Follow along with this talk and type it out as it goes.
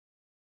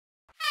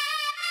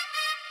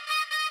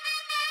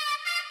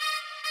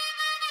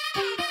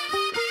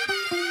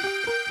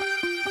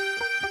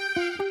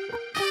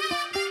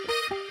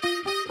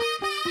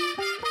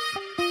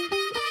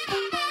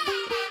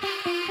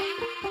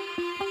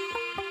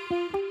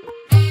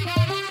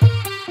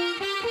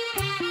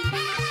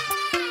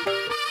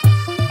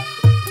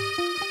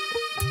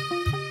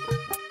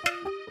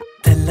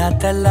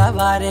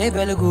తెల్లవారే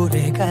వెలుగు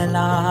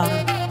రేఖలా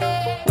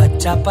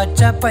పచ్చ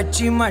పచ్చ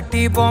పచ్చి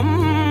మట్టి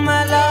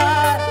బొమ్మల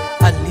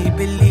అల్లి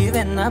బిల్లి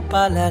వెన్న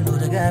పాల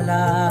నురగల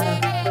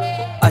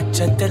అచ్చ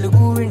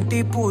తెలుగు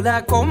ఇంటి పూల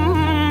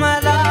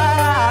కొమ్మల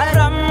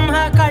బ్రహ్మ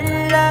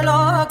కళ్ళలో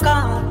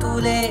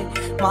కాంతులే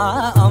మా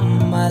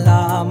అమ్మలా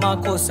మా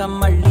కోసం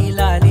మళ్ళీ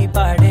లాలి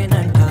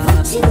పాడేనంట.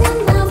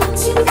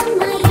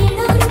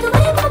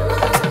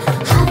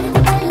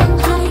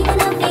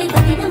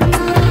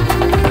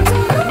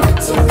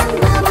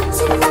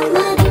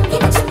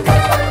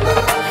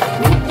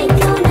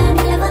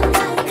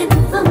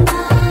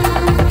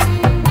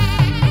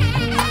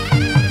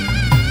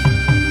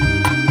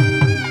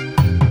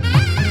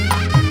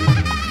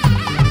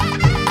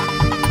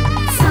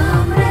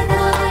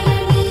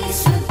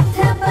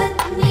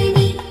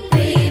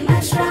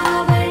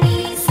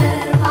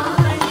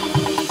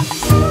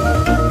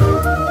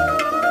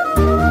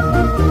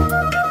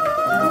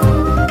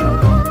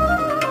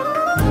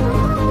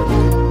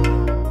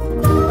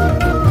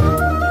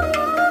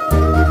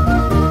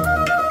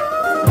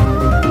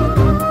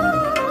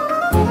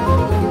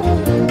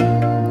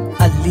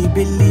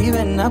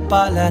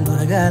 పాల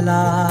నురగల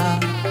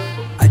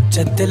అచ్చ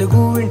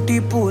తెలుగు ఇంటి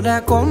పూల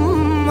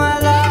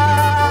కొమ్మల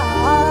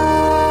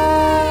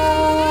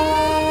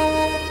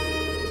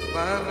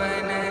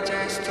పవన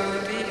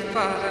జస్తుతి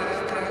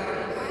పాత్ర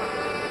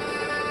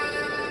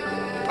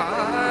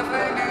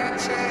పావన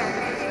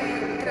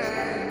చరిత్ర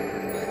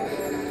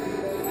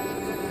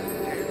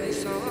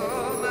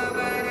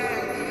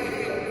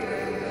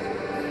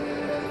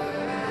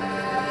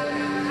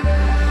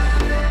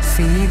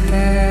సీత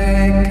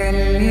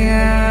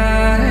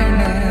కళ్యాణ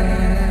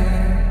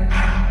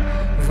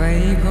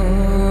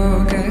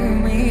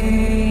వైభోగమే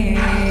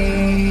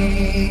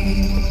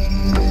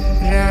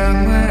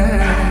రామ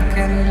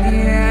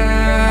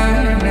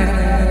కళ్యాణ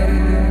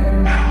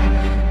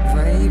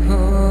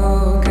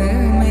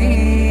వైభోగమే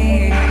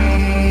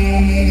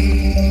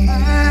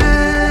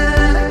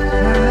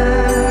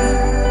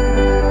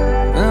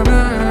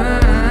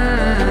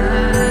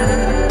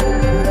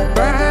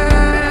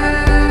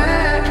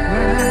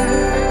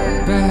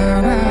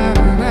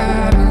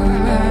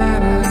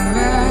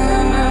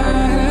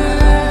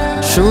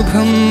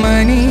శుభం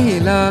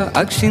మనీలా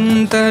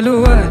అక్షింతలు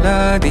అలా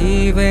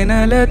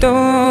దీవెనలతో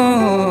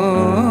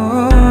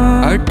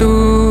అటు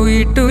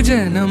ఇటు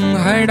జనం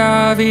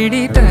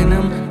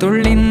హడావిడితనం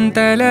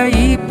తుళ్ళింతల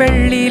ఈ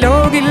పెళ్లిలో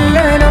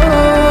గిల్లలో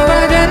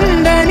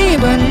పదందని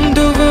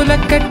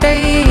బంధువులక్కటై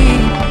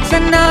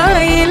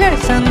సన్నాయిల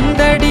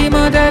సందడి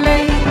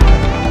మొదలై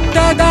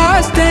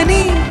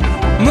తదాస్తని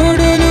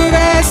ముడులు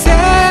వేసే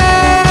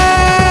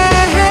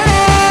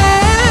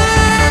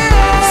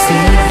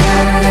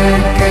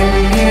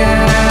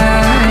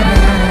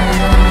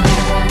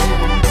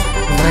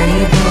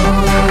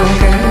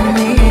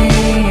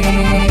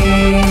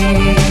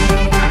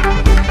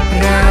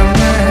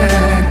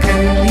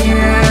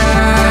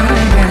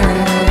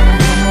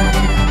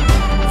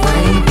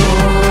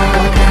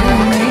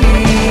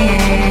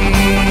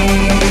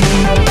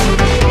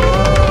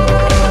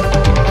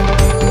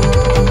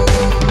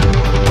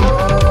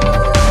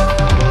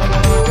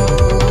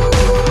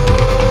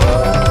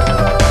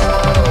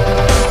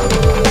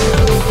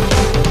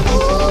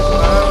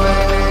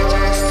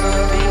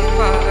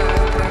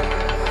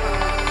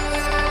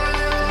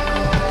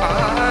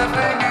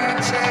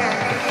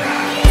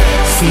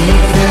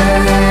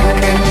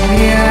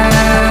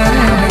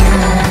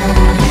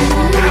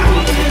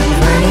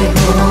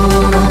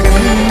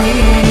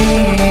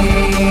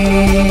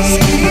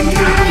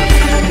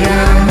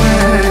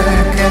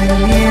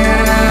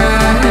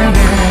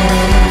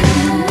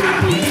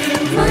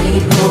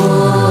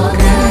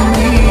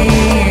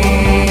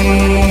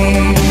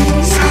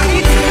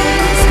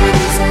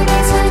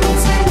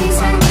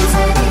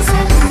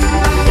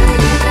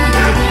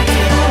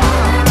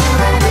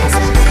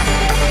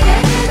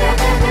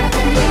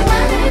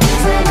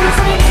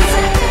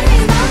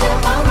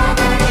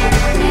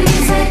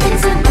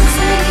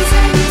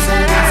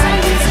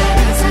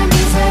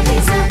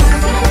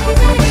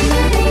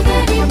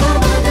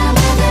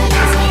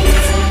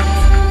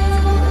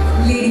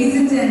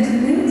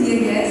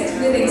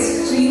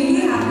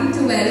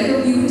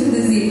welcome you to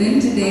this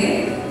event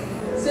today.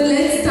 So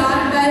let's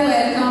start by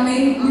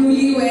welcoming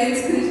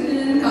newlyweds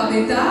Krishnanunni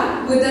Kavitha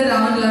with a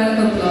round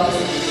of applause.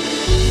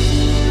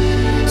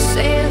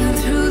 Sailing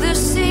through the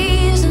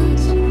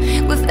seasons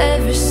with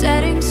every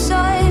setting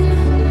sun,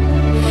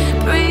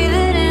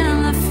 breathing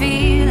in the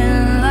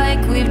feeling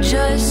like we've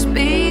just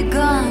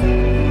begun.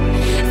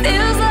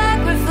 Feels like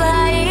we're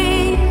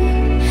flying,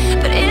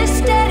 but it's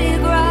steady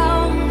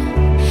ground.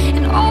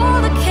 In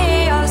all the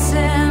chaos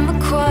and the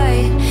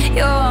quiet,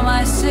 you're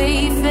my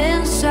safe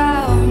and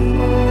sound.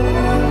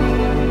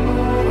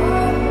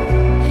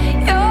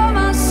 You're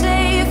my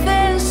safe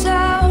and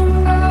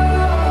sound.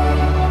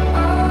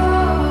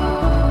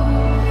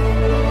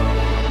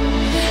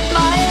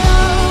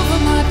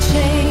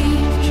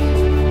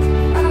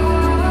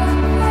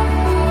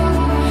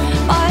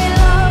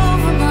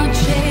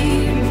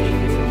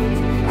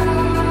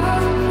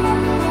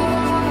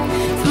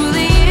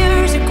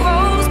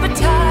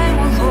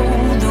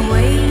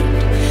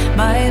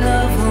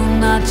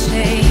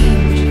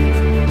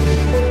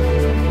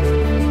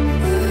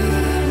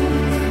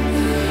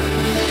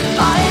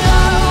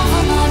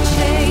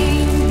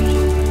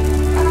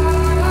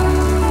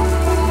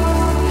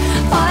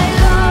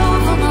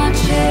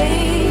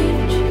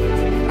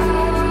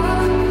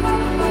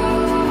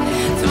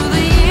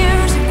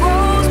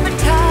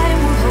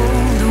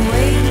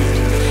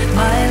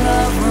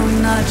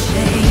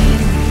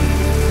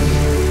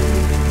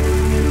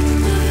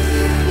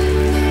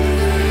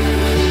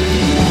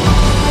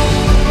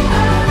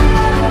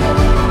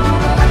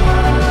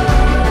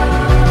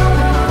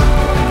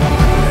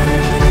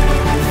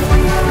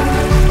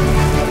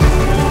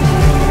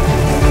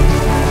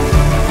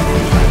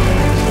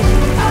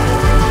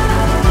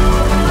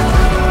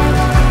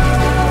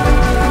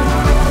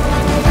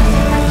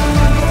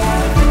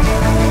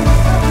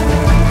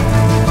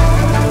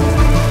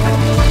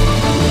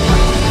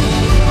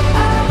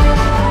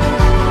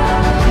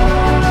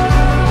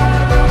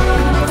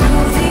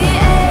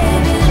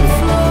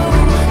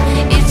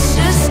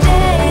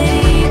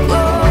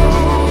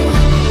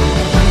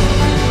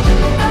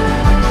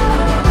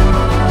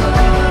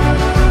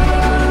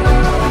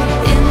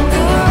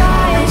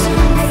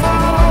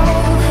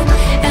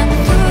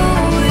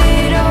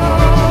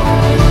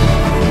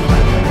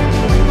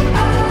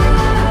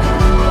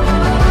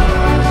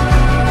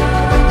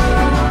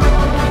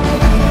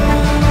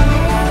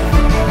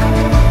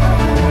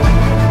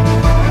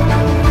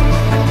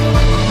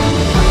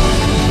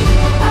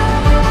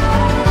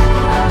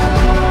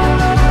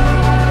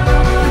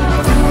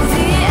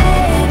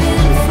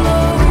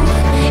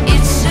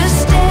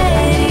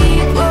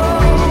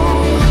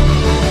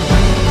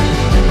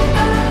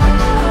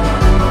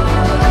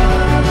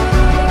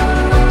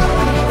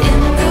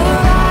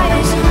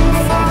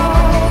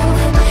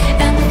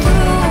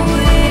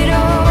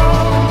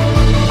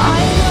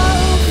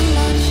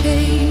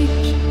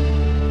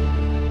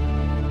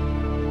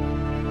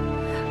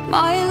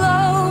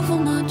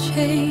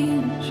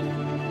 change.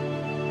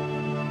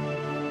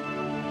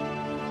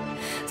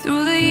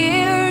 Through the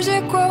years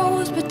it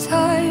grows, but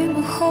time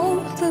will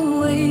hold the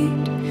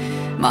weight.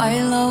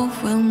 My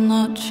love will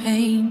not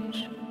change.